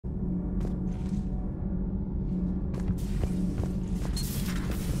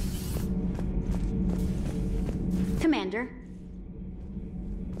Commander.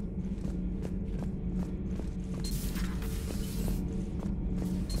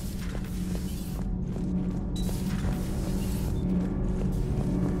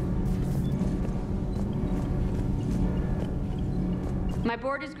 My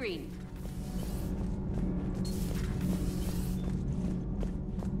board is green.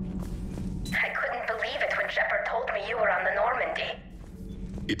 I couldn't believe it when Shepard told me you were on the Normandy.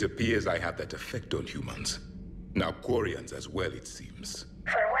 It appears I have that effect on humans. Now Quarians as well, it seems.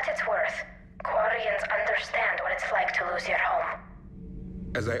 For what it's worth, Quarians understand what it's like to lose your home.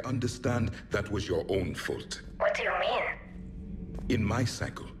 As I understand, that was your own fault. What do you mean? In my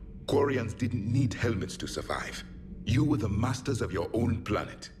cycle, Quarians didn't need helmets to survive. You were the masters of your own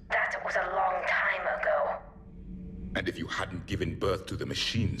planet. That was a long time ago. And if you hadn't given birth to the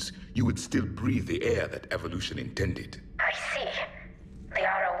machines, you would still breathe the air that evolution intended. I see.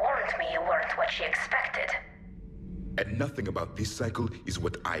 Liara warned me you weren't what she expected. And nothing about this cycle is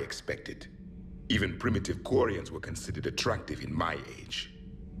what I expected. Even primitive Quarians were considered attractive in my age.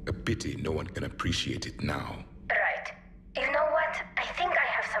 A pity no one can appreciate it now. Right. You know what? I think I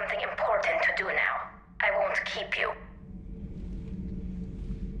have something important to do now. I won't keep you.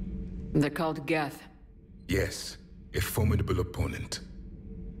 They're called Geth. Yes, a formidable opponent.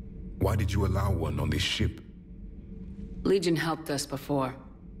 Why did you allow one on this ship? Legion helped us before.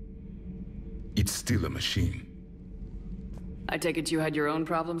 It's still a machine. I take it you had your own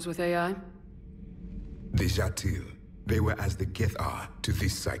problems with AI? The Jatil, they were as the Geth are to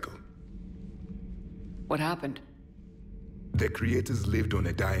this cycle. What happened? Their creators lived on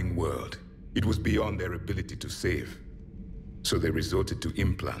a dying world. It was beyond their ability to save. So they resorted to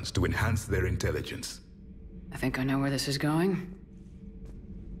implants to enhance their intelligence. I think I know where this is going.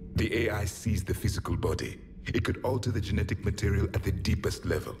 The AI seized the physical body. It could alter the genetic material at the deepest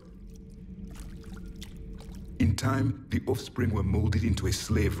level. In time, the offspring were molded into a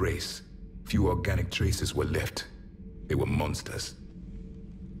slave race. Few organic traces were left. They were monsters.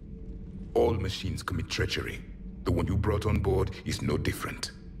 All machines commit treachery. The one you brought on board is no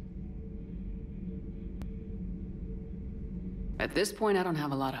different. At this point, I don't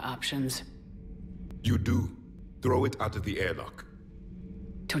have a lot of options. You do. Throw it out of the airlock.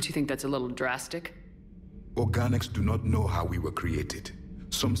 Don't you think that's a little drastic? Organics do not know how we were created.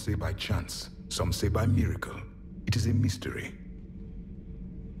 Some say by chance, some say by miracle. It is a mystery.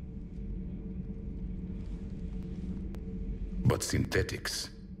 But synthetics...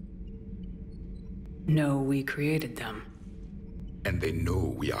 No, we created them. And they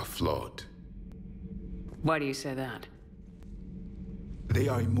know we are flawed. Why do you say that? They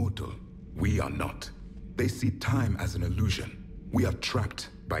are immortal. We are not. They see time as an illusion. We are trapped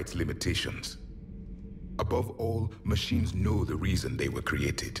by its limitations. Above all, machines know the reason they were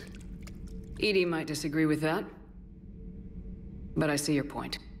created. EDI might disagree with that, but I see your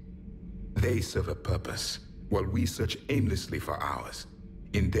point. They serve a purpose, while we search aimlessly for ours.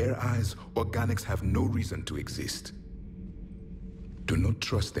 In their eyes, organics have no reason to exist. Do not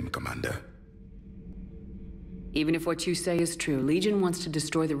trust them, Commander. Even if what you say is true, Legion wants to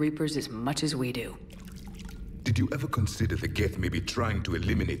destroy the Reapers as much as we do. Did you ever consider the Geth may be trying to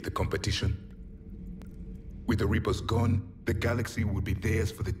eliminate the competition? With the Reapers gone, the galaxy would be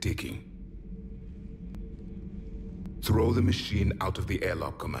theirs for the taking. Throw the machine out of the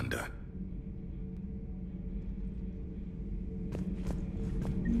airlock, Commander.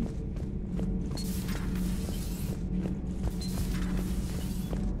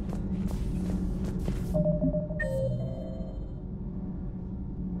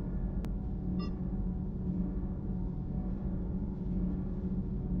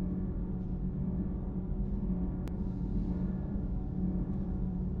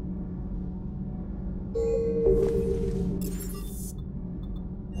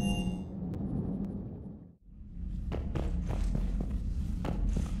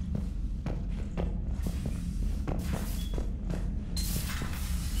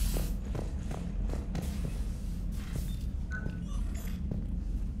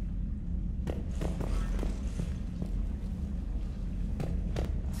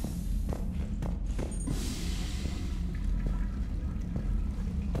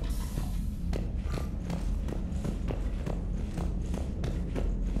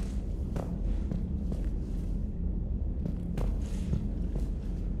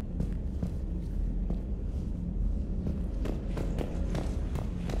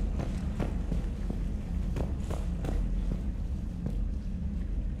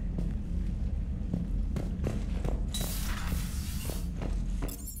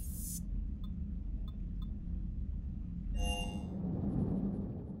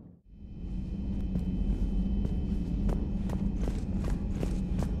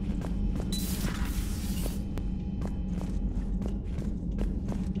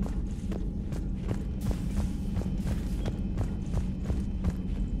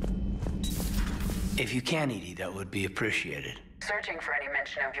 If you can, EDI, that would be appreciated. Searching for any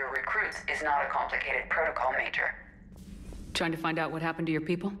mention of your recruits is not a complicated protocol, Major. Trying to find out what happened to your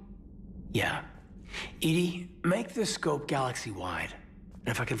people? Yeah. EDI, make this scope galaxy-wide. And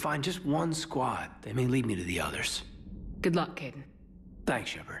if I can find just one squad, they may lead me to the others. Good luck, Caden. Thanks,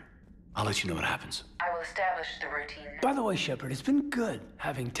 Shepard. I'll let you know what happens. I will establish the routine. By the way, Shepard, it's been good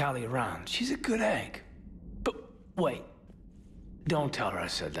having Tali around. She's a good egg. But wait. Don't tell her I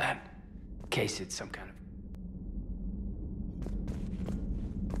said that. In case it's some kind of...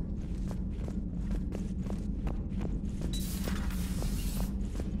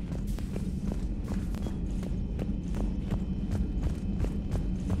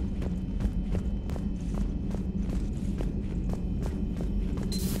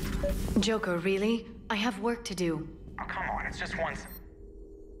 Joker, really? I have work to do. Oh, come on, it's just one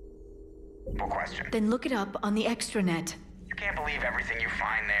simple question. Then look it up on the extranet. You can't believe everything you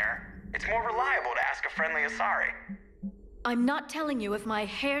find there. It's more reliable to ask a friendly Asari. I'm not telling you if my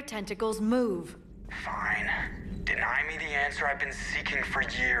hair tentacles move. Fine. Deny me the answer I've been seeking for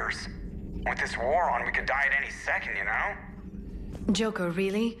years. With this war on, we could die at any second, you know? Joker,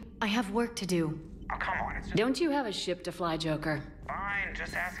 really? I have work to do. Oh, come on, it's just... Don't you have a ship to fly, Joker? Fine,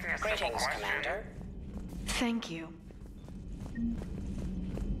 just asking a simple Greetings, question. Commander. Thank you.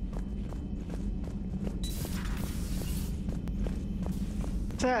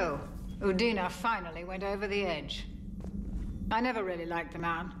 So, Udina finally went over the edge. I never really liked the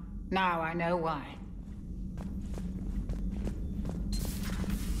man. Now I know why.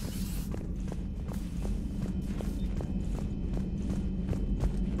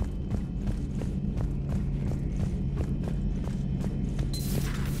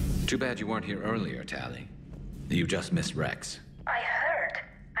 Too bad you weren't here earlier, Tali. You just missed Rex. I heard.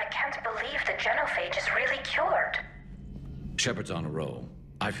 I can't believe the genophage is really cured. Shepard's on a roll.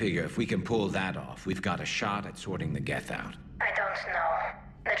 I figure if we can pull that off, we've got a shot at sorting the Geth out. I don't know.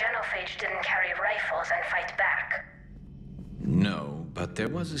 The genophage didn't carry rifles and fight back. No, but there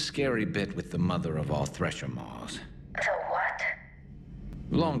was a scary bit with the mother of all Thresher Maws. The what?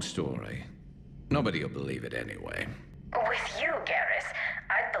 Long story. Nobody'll believe it anyway. With you, Garrus,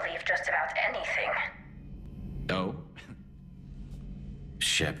 I'd believe just about anything. Oh?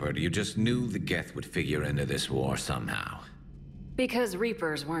 Shepard, you just knew the Geth would figure into this war somehow. Because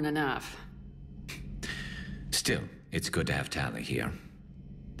Reapers weren't enough. Still, it's good to have Tali here.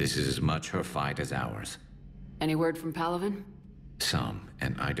 This is as much her fight as ours. Any word from Palaven? Some,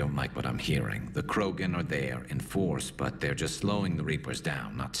 and I don't like what I'm hearing. The Krogan are there in force, but they're just slowing the Reapers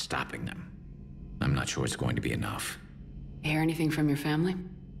down, not stopping them. I'm not sure it's going to be enough. Hear anything from your family?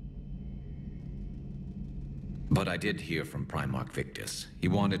 But I did hear from Primarch Victus. He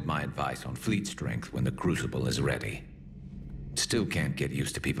wanted my advice on fleet strength when the Crucible is ready. Still can't get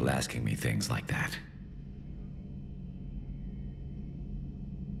used to people asking me things like that.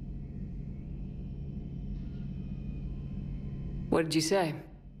 What did you say?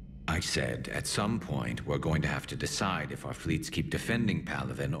 I said, at some point, we're going to have to decide if our fleets keep defending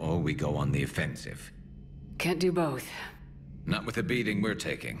Palaven or we go on the offensive. Can't do both. Not with the beating we're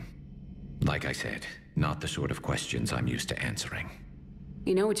taking. Like I said, not the sort of questions I'm used to answering.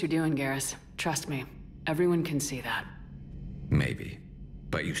 You know what you're doing, Garrus. Trust me. Everyone can see that. Maybe.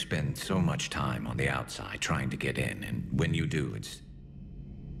 But you spend so much time on the outside trying to get in, and when you do, it's...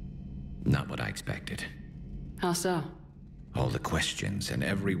 not what I expected. How so? All the questions, and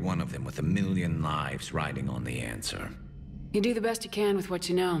every one of them with a million lives riding on the answer. You do the best you can with what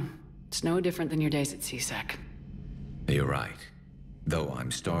you know. It's no different than your days at CSEC. You're right. Though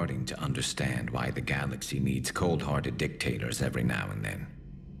I'm starting to understand why the galaxy needs cold-hearted dictators every now and then.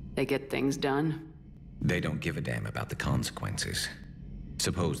 They get things done. They don't give a damn about the consequences.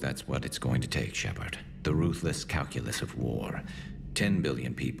 Suppose that's what it's going to take, Shepard. The ruthless calculus of war. 10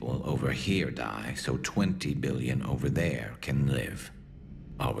 billion people over here die, so 20 billion over there can live.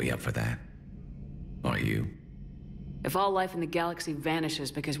 Are we up for that? Are you? If all life in the galaxy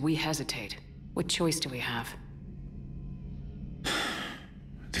vanishes because we hesitate, what choice do we have?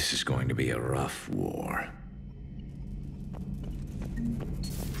 This is going to be a rough war.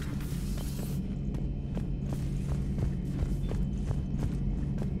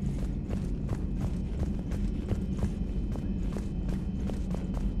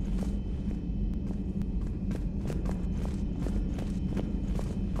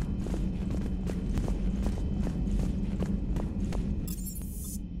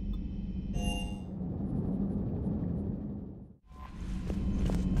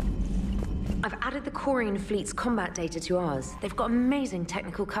 I've added the Quarian fleet's combat data to ours. They've got amazing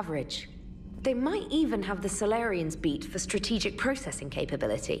technical coverage. They might even have the Solarians beat for strategic processing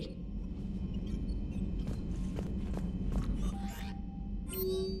capability.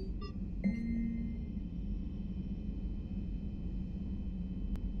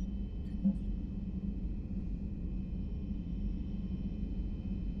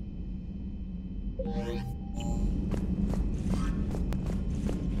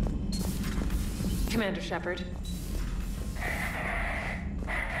 Commander Shepard.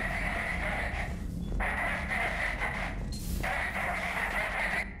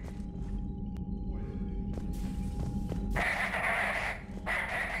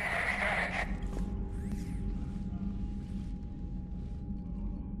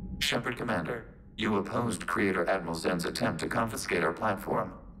 Shepard Commander, you opposed Creator Admiral Zen's attempt to confiscate our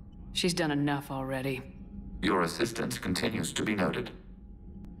platform. She's done enough already. Your assistance continues to be noted.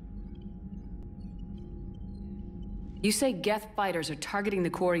 You say Geth fighters are targeting the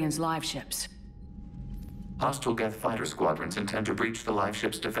Quarians' live ships. Hostile Geth fighter squadrons intend to breach the live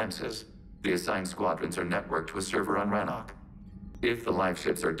ship's defenses. The assigned squadrons are networked to a server on Rannoch. If the live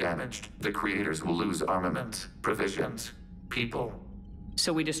ships are damaged, the Creators will lose armaments, provisions, people.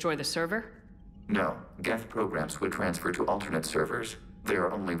 So we destroy the server? No, Geth programs would transfer to alternate servers. They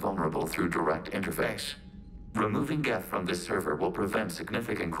are only vulnerable through direct interface. Removing Geth from this server will prevent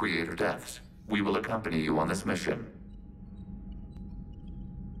significant Creator deaths. We will accompany you on this mission.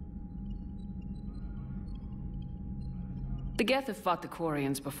 The Geth have fought the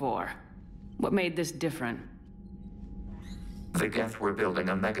Quarians before. What made this different? The Geth were building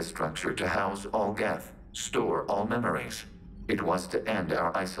a megastructure to house all Geth, store all memories. It was to end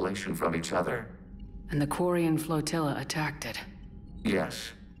our isolation from each other. And the Quarian flotilla attacked it.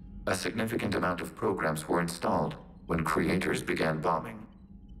 Yes. A significant amount of programs were installed when Creators began bombing.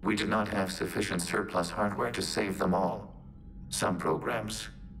 We did not have sufficient surplus hardware to save them all. Some programs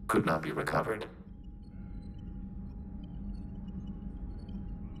could not be recovered.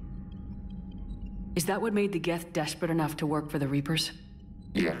 Is that what made the Geth desperate enough to work for the Reapers?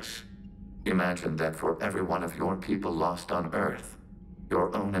 Yes. Imagine that for every one of your people lost on Earth,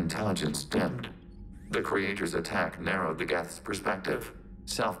 your own intelligence dimmed. The Creators' attack narrowed the Geth's perspective.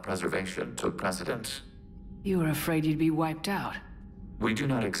 Self-preservation took precedence. You were afraid you'd be wiped out. We do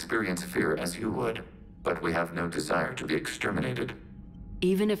not experience fear as you would, but we have no desire to be exterminated.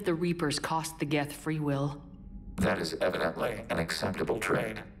 Even if the Reapers cost the Geth free will? That is evidently an acceptable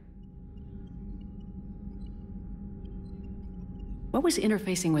trade. What was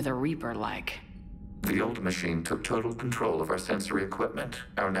interfacing with a Reaper like? The old machine took total control of our sensory equipment,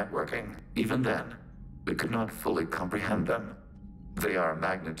 our networking. Even then, we could not fully comprehend them. They are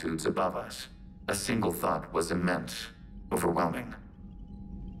magnitudes above us. A single thought was immense, overwhelming,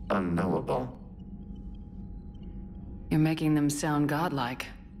 unknowable. You're making them sound godlike.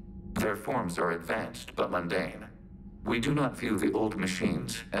 Their forms are advanced but mundane. We do not view the old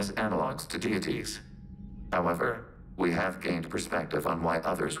machines as analogs to deities. However, we have gained perspective on why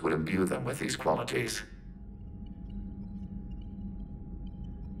others would imbue them with these qualities.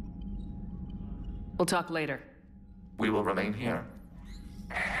 We'll talk later. We will remain here.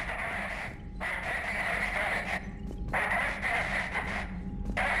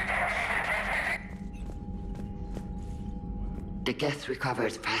 The Geth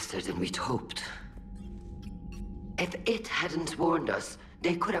recovered faster than we'd hoped. If it hadn't warned us,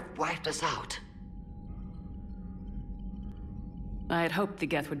 they could have wiped us out. I had hoped the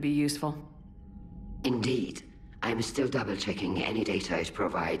Geth would be useful. Indeed. I'm still double-checking any data it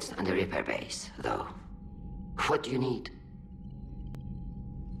provides on the Reaper base, though. What do you need?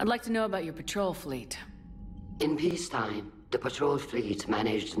 I'd like to know about your patrol fleet. In peacetime, the patrol fleet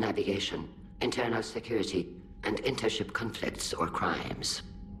managed navigation, internal security, and intership conflicts or crimes.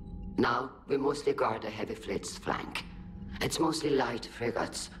 Now, we mostly guard the heavy fleet's flank. It's mostly light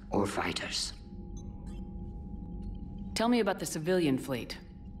frigates or fighters. Tell me about the civilian fleet.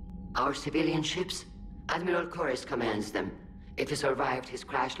 Our civilian ships? Admiral Garrus commands them. If he survived his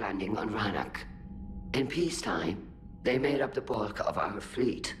crash landing on Rannoch. In peacetime, they made up the bulk of our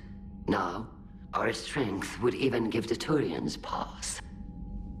fleet. Now, our strength would even give the Turians pause.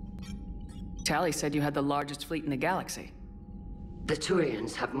 Tali said you had the largest fleet in the galaxy. The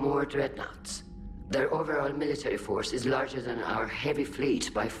Turians have more Dreadnoughts. Their overall military force is larger than our heavy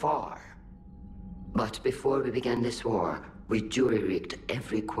fleet by far. But before we began this war, we jury-rigged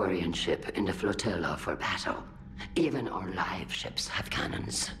every Quarian ship in the flotilla for battle. Even our live ships have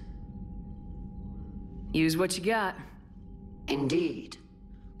cannons. Use what you got. Indeed.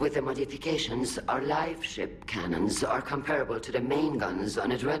 With the modifications, our live ship cannons are comparable to the main guns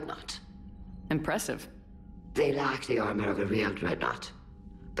on a Dreadnought. Impressive. They lack the armor of a real Dreadnought,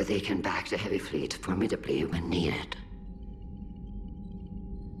 but they can back the heavy fleet formidably when needed.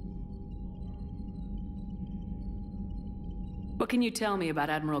 What can you tell me about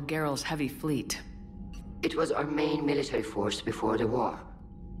Admiral Garrus' heavy fleet? It was our main military force before the war,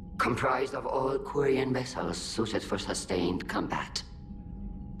 comprised of all Quarian vessels suited for sustained combat.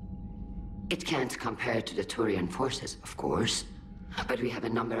 It can't compare to the Turian forces, of course, but we have a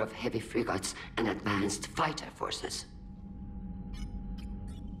number of heavy frigates and advanced fighter forces.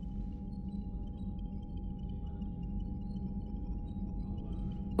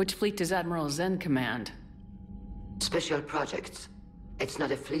 Which fleet does Admiral Zen command? Special projects. It's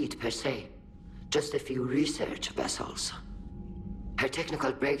not a fleet per se, just a few research vessels. Her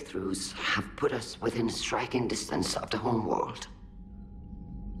technical breakthroughs have put us within striking distance of the homeworld.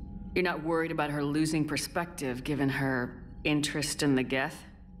 You're not worried about her losing perspective given her interest in the Geth?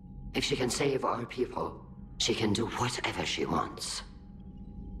 If she can save our people, she can do whatever she wants.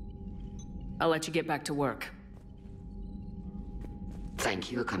 I'll let you get back to work.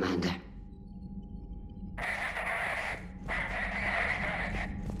 Thank you, Commander.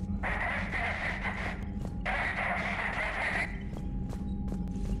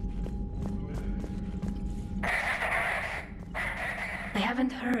 I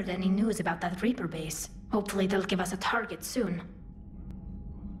haven't heard any news about that Reaper base. Hopefully they'll give us a target soon.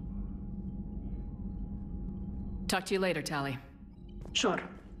 Talk to you later, Tali. Sure.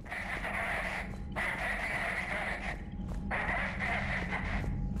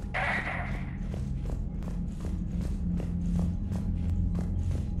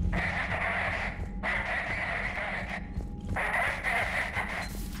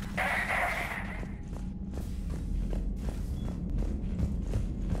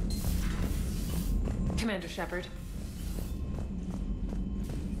 Commander Shepard.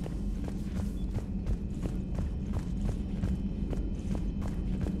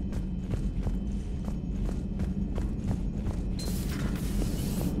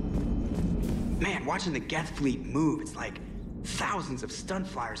 Man, watching the Geth fleet move, it's like thousands of stunt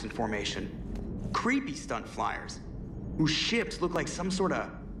flyers in formation. Creepy stunt flyers, whose ships look like some sort of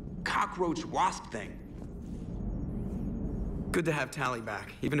cockroach wasp thing. Good to have Tali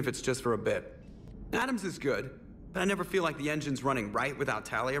back, even if it's just for a bit. Adams is good, but I never feel like the engine's running right without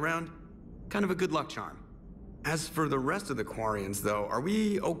Tali around. Kind of a good luck charm. As for the rest of the Quarians, though, are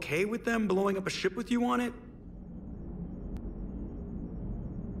we okay with them blowing up a ship with you on it?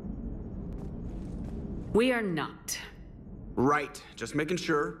 We are not. Right, just making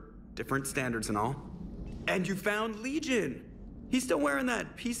sure. Different standards and all. And you found Legion! He's still wearing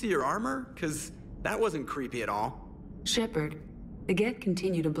that piece of your armor? 'Cause that wasn't creepy at all. Shepard, the Geth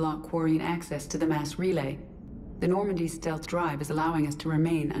continue to block Quarian access to the mass relay. The Normandy stealth drive is allowing us to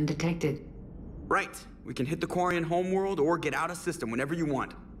remain undetected. Right. We can hit the Quarian homeworld or get out of system whenever you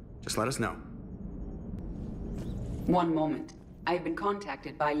want. Just let us know. One moment. I have been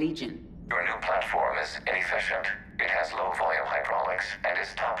contacted by Legion. Your new platform is inefficient. It has low-volume hydraulics and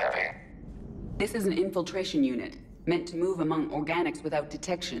is top-heavy. This is an infiltration unit, meant to move among organics without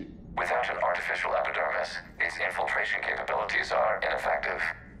detection. Without an artificial epidermis, its infiltration capabilities are ineffective.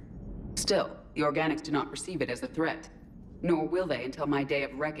 Still, the organics do not perceive it as a threat. Nor will they until my day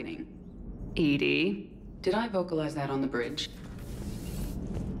of reckoning. EDI? Did I vocalize that on the bridge?